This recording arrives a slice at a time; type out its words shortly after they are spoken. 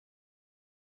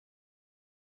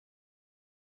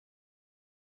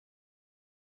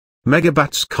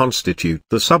Megabats constitute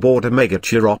the suborder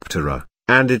Megachiroptera,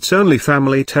 and its only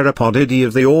family Pteropodidae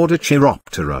of the order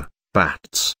Chiroptera,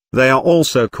 bats. They are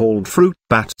also called fruit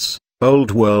bats, Old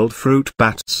World fruit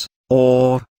bats,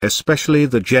 or, especially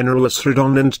the genera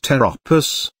Acerodon and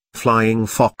Pteropus, flying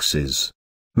foxes.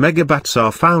 Megabats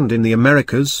are found in the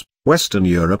Americas, Western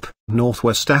Europe,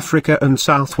 Northwest Africa and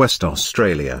Southwest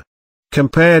Australia.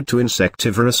 Compared to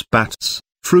insectivorous bats,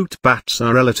 fruit bats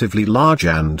are relatively large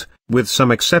and, with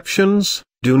some exceptions,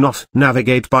 do not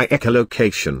navigate by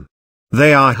echolocation.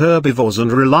 They are herbivores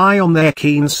and rely on their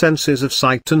keen senses of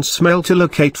sight and smell to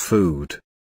locate food.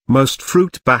 Most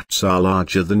fruit bats are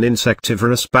larger than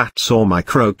insectivorous bats or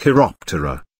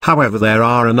Microchiroptera, however there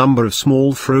are a number of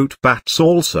small fruit bats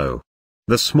also.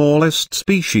 The smallest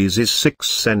species is 6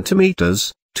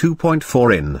 cm,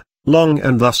 2.4 in, long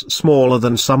and thus smaller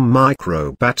than some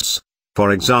microbats.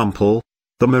 For example,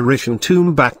 the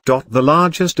Mauritian bat.The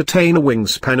largest attain a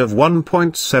wingspan of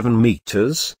 1.7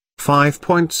 meters,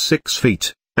 5.6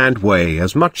 feet, and weigh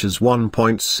as much as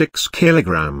 1.6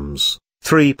 kilograms,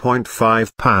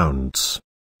 3.5 pounds.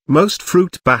 Most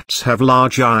fruit bats have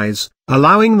large eyes,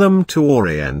 allowing them to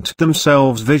orient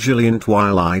themselves visually in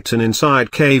twilight and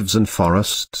inside caves and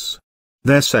forests.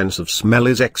 Their sense of smell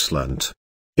is excellent.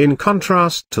 In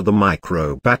contrast to the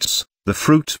microbats, the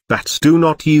fruit bats do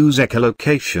not use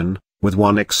echolocation, with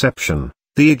one exception,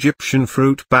 the Egyptian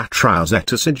fruit bat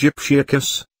Trousetus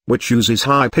egyptiacus, which uses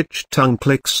high-pitched tongue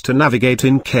clicks to navigate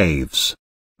in caves.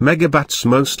 Megabats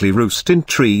mostly roost in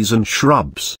trees and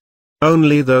shrubs.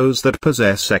 Only those that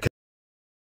possess